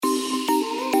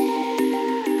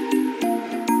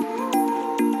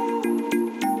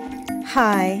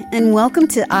Hi, and welcome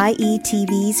to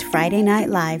IETV's Friday Night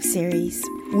Live series,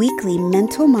 weekly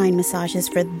mental mind massages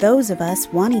for those of us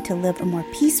wanting to live a more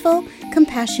peaceful,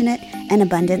 compassionate, and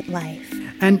abundant life.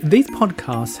 And these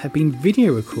podcasts have been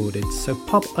video recorded, so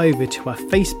pop over to our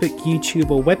Facebook, YouTube,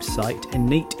 or website,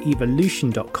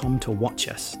 innateevolution.com to watch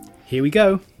us. Here we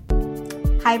go.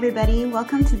 Hi, everybody.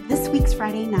 Welcome to this week's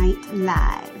Friday Night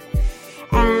Live.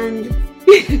 And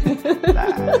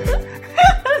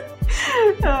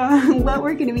what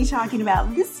we're going to be talking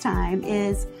about this time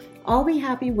is I'll be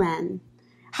happy when.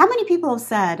 How many people have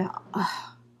said,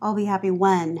 I'll be happy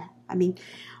when?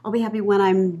 I'll be happy when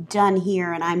I'm done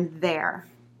here and I'm there.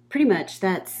 Pretty much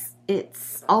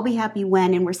it's I'll be happy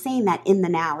when, and we're saying that in the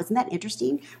now. Isn't that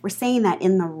interesting? We're saying that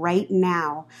in the right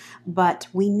now, but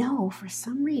we know for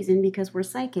some reason, because we're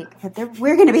psychic, that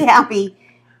we're going to be happy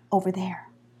over there.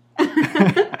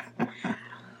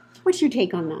 What's your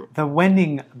take on that? The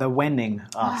winning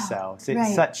ourselves. It's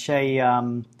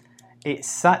right. It's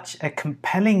such a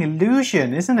compelling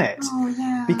illusion, isn't it? Oh,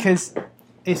 yeah. Because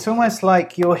it's almost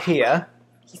like you're here.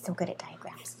 He's so good at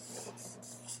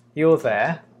diagrams. You're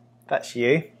there. That's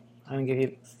you. I'm going to give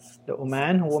you a little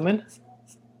man or woman.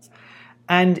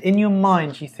 And in your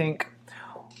mind, you think,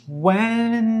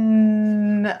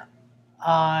 when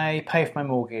I pay for my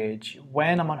mortgage,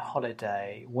 when I'm on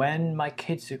holiday, when my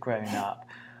kids are grown up,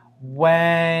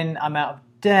 when I'm out of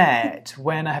debt,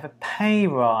 when I have a pay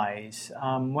rise,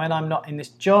 when I'm not in this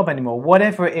job anymore,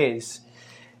 whatever it is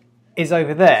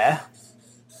over there.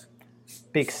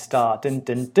 Big star, dun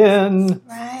dun dun.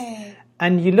 Right.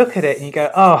 And you look at it and you go,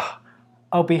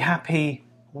 I'll be happy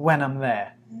when I'm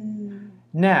there. Mm.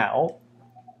 Now,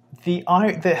 the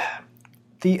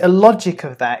logic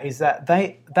of that is that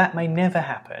that may never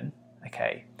happen,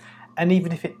 okay? And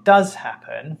even if it does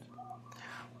happen,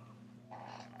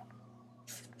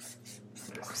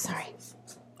 sorry.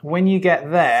 When you get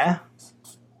there,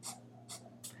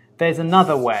 there's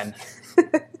another when.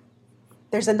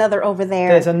 There's another over there.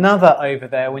 There's another over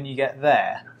there when you get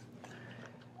there.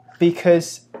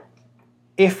 Because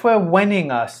if we're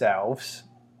winning ourselves,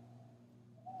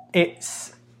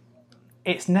 it's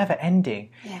never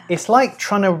ending. Yeah. It's like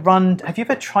trying to run. Have you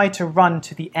ever tried to run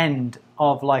to the end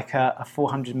of like a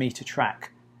 400-meter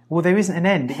track? Well, there isn't an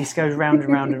end. It just goes round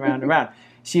and round and round and round.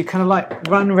 So you kind of like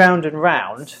run round and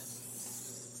round.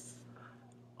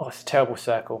 Oh, it's a terrible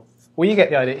circle. Well, you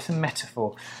get the idea. It's a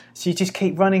metaphor. So you just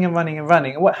keep running and running and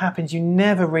running. And what happens, you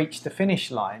never reach the finish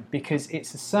line because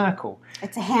it's a circle.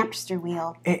 It's a hamster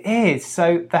wheel. It is.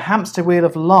 So the hamster wheel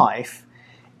of life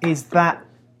is that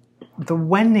the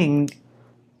winning,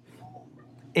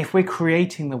 if we're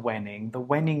creating the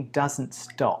winning doesn't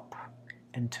stop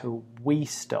until we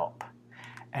stop.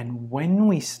 And when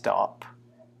we stop,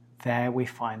 there we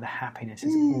find the happiness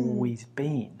has always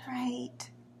been.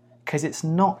 Right. Because it's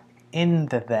not in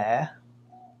the there,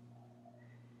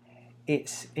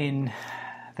 it's in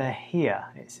the here,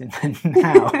 it's in the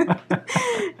now.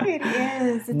 It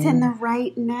is. It's in the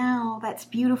right now. That's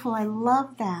beautiful. I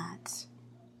love that.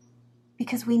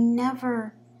 Because we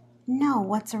never know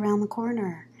what's around the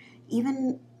corner.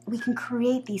 Even we can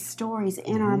create these stories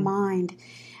in our mind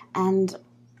and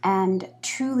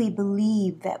truly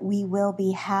believe that we will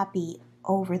be happy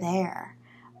over there.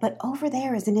 But over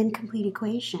there is an incomplete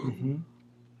equation.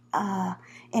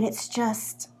 And it's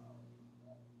just,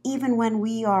 even when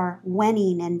we are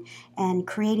winning and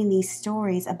creating these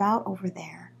stories about over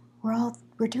there,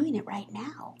 we're doing it right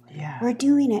now. Yeah. We're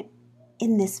doing it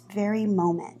in this very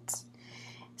moment.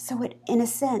 So in a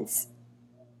sense,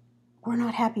 we're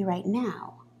not happy right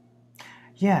now.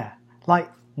 Yeah,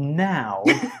 like now,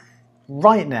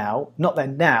 right now, not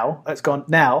then, now, it's gone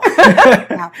now.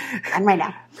 Now, and right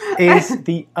now. is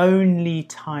the only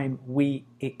time we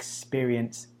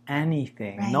experience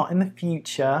anything, right. Not in the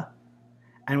future.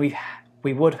 And we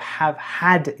would have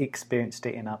had experienced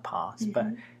it in our past, but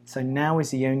so now is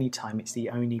the only time, it's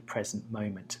the only present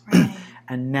moment. Right.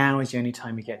 And now is the only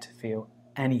time we get to feel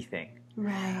anything.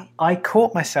 Right. I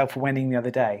caught myself winning the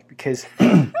other day because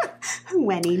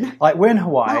Winning. like we're in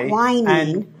Hawaii. Not whining.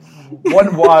 And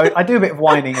I do a bit of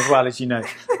whining as well, as you know,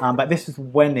 but this is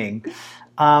winning.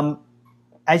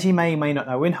 As you may or may not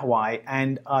know, we're in Hawaii,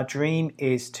 and our dream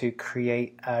is to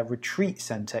create a retreat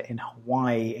center in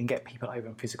Hawaii and get people over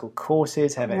on physical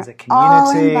courses, have it as a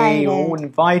community, all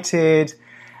invited.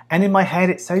 And in my head,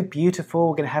 it's so beautiful.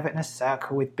 We're going to have it in a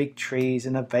circle with big trees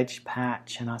and a veg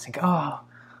patch. And I was thinking,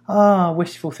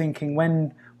 wishful thinking.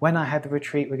 When I have the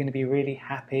retreat, we're going to be really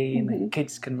happy and the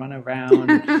kids can run around.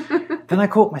 Then I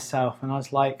caught myself and I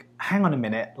was like, hang on a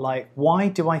minute. Like, why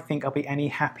do I think I'll be any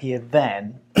happier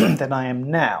then than I am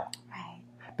now? Right.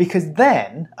 Because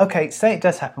then, okay, say it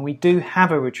does happen, we do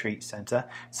have a retreat centre.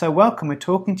 So welcome, we're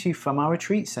talking to you from our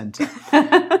retreat centre.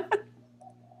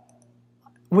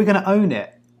 We're going to own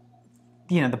it.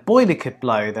 You know, the boiler could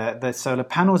blow, the solar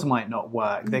panels might not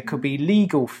work, there could be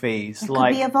legal fees. There could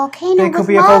be a volcano. There could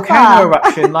be a volcano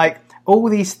eruption. Like, all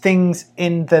these things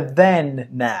in the then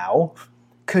now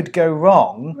could go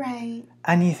wrong. Right.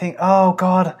 And you think, oh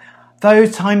God,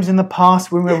 those times in the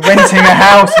past when we were renting a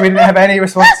house, we didn't have any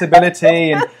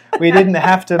responsibility and we didn't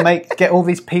have to get all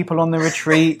these people on the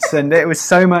retreats, and it was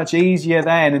so much easier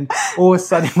then, and all of a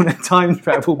sudden you want to time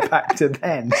travel back to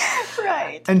then.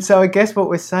 Right. And so I guess what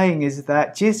we're saying is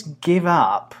that just give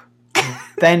up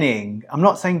thenning. I'm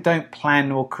not saying don't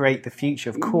plan or create the future.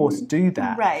 Of course, do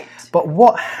that. Right. But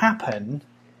what happened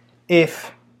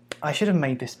if... I should have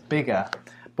made this bigger.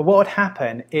 But what would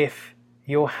happen if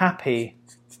you're happy...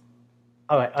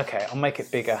 Oh, okay, I'll make it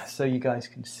bigger so you guys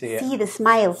can see it. See the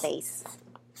smile face.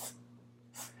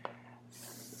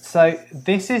 So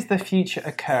this is the future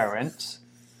occurrence.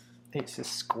 It's a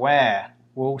square.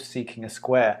 We're all seeking a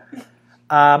square.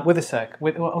 With a circle.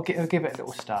 I'll give it a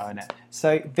little star in it.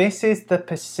 So this is the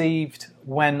perceived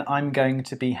when I'm going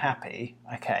to be happy.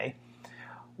 Okay.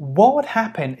 What would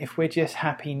happen if we're just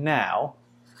happy now,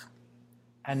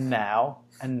 and now,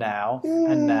 and now,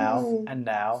 and now, and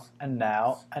now, and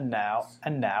now, and now,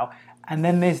 and now, and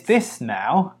then there's this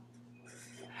now,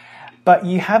 but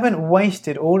you haven't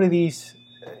wasted all of these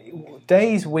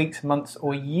days, weeks, months,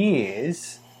 or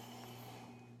years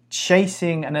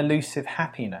chasing an elusive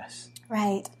happiness.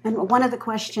 Right. And one of the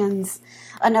questions,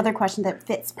 another question that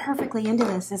fits perfectly into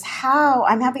this is how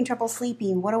I'm having trouble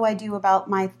sleeping. What do I do about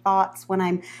my thoughts when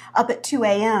I'm up at 2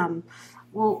 a.m.?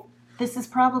 Well, this is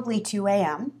probably 2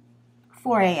 a.m.,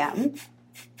 4 a.m.,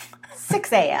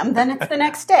 6 a.m., then it's the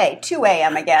next day, 2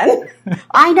 a.m. again.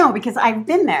 I know, because I've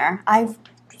been there. I've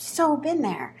so been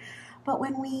there. But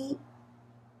when we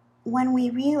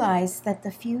realize that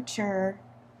the future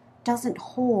doesn't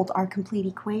hold our complete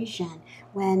equation,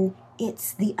 when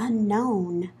it's the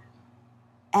unknown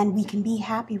and we can be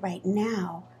happy right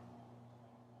now,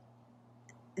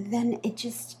 then we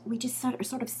just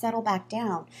sort of settle back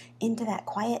down into that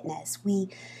quietness. We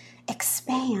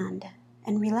expand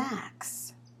and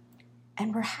relax,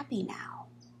 and we're happy now.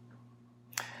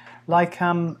 Like,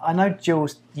 I know,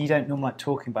 Jules, you don't normally like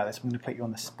talking about this. I'm going to put you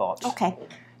on the spot. Okay.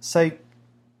 So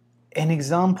an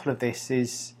example of this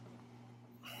is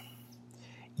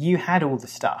you had all the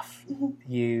stuff.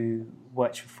 Mm-hmm. You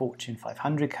worked for Fortune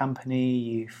 500 company.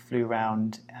 You flew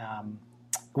around.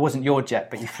 It wasn't your jet,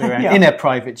 but you flew around in a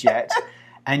private jet.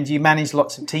 And you managed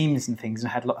lots of teams and things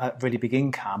and had a really big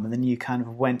income. And then you kind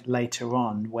of went later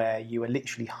on where you were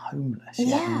literally homeless.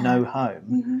 You had no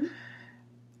home.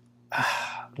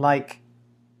 Mm-hmm. Like,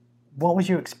 what was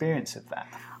your experience of that?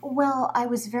 Well, I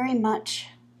was very much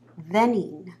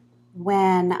thenning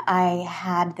when I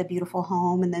had the beautiful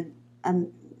home and the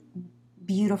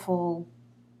beautiful,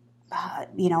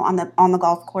 on the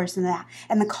golf course and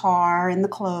the car and the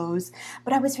clothes.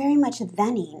 But I was very much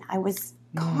thenning. I was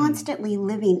constantly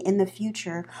living in the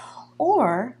future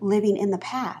or living in the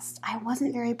past. I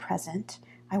wasn't very present.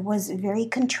 I was very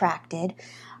contracted.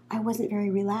 I wasn't very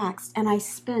relaxed. And I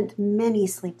spent many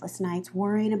sleepless nights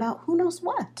worrying about who knows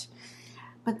what.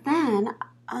 But then,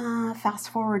 fast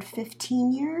forward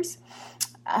 15 years,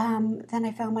 then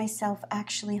I found myself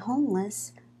actually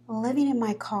homeless, living in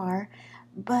my car,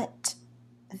 but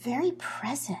very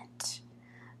present,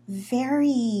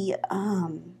 very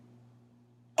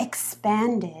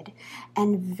expanded,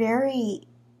 and very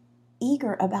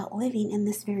eager about living in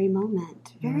this very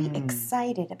moment, very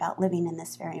excited about living in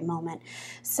this very moment.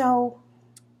 So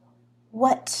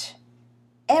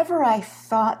whatever I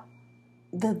thought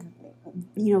the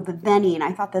thenning,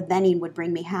 I thought the thenning would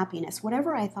bring me happiness.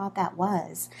 Whatever I thought that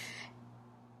was,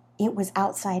 it was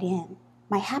outside in.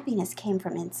 My happiness came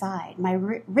from inside. My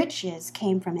riches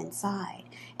came from inside.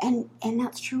 And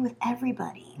that's true with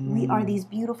everybody. We are these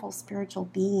beautiful spiritual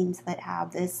beings that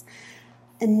have this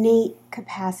innate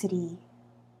capacity.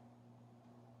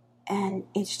 And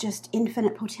it's just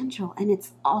infinite potential. And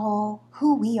it's all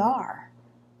who we are.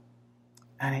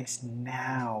 And it's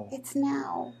now. It's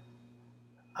now.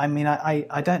 I mean,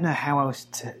 I don't know how else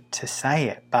to say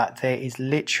it, but there is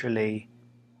literally...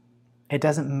 It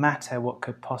doesn't matter what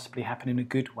could possibly happen in a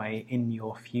good way in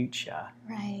your future.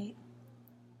 Right.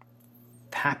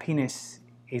 Happiness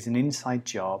is an inside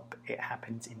job. It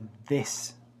happens in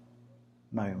this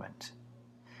moment.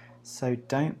 So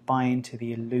don't buy into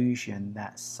the illusion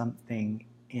that something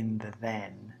in the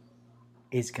then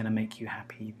is going to make you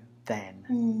happy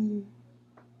then.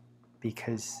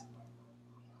 Because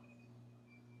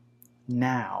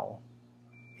now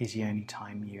is the only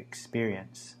time you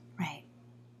experience Right.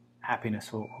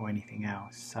 happiness or anything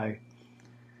else. So,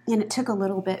 and it took a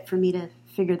little bit for me to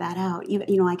figure that out.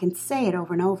 I can say it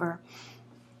over and over,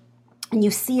 and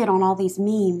you see it on all these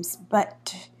memes,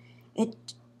 but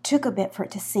it took a bit for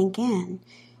it to sink in.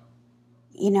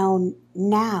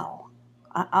 Now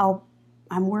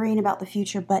I'm worrying about the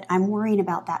future, but I'm worrying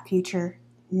about that future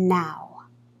now.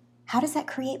 How does that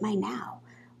create my now?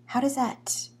 How does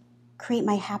that create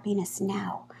my happiness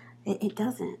now? It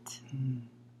doesn't.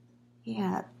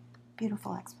 Yeah,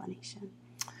 beautiful explanation.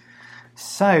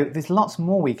 So there's lots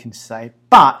more we can say,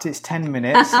 but it's 10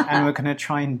 minutes and we're going to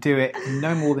try and do it in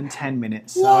no more than 10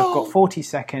 minutes. So I've got 40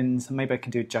 seconds and maybe I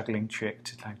can do a juggling trick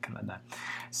to kind of know.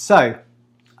 So,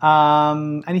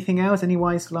 anything else? Any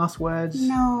wise last words?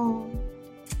 No.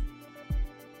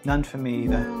 None for me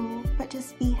either. No, but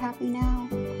just be happy now.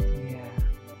 Yeah.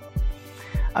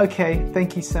 Okay,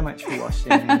 thank you so much for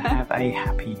watching and have a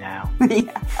happy now.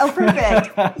 Yeah. Oh,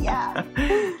 perfect. Yeah.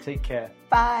 Take care.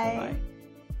 Bye. Bye.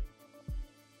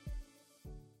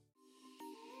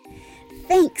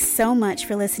 Thanks so much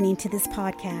for listening to this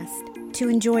podcast. To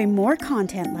enjoy more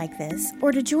content like this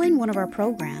or to join one of our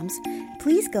programs,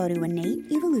 please go to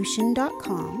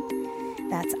innateevolution.com.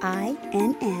 That's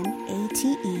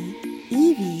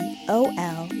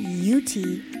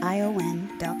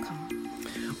INNATEEVOLUTION.com.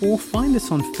 Or find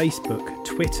us on Facebook,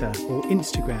 Twitter, or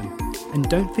Instagram. And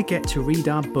don't forget to read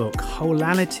our book,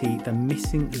 Wholality, The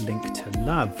Missing Link to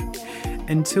Love.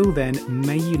 Until then,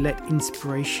 may you let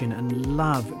inspiration and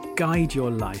love guide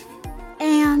your life.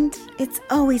 And it's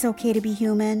always okay to be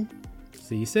human.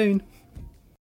 See you soon.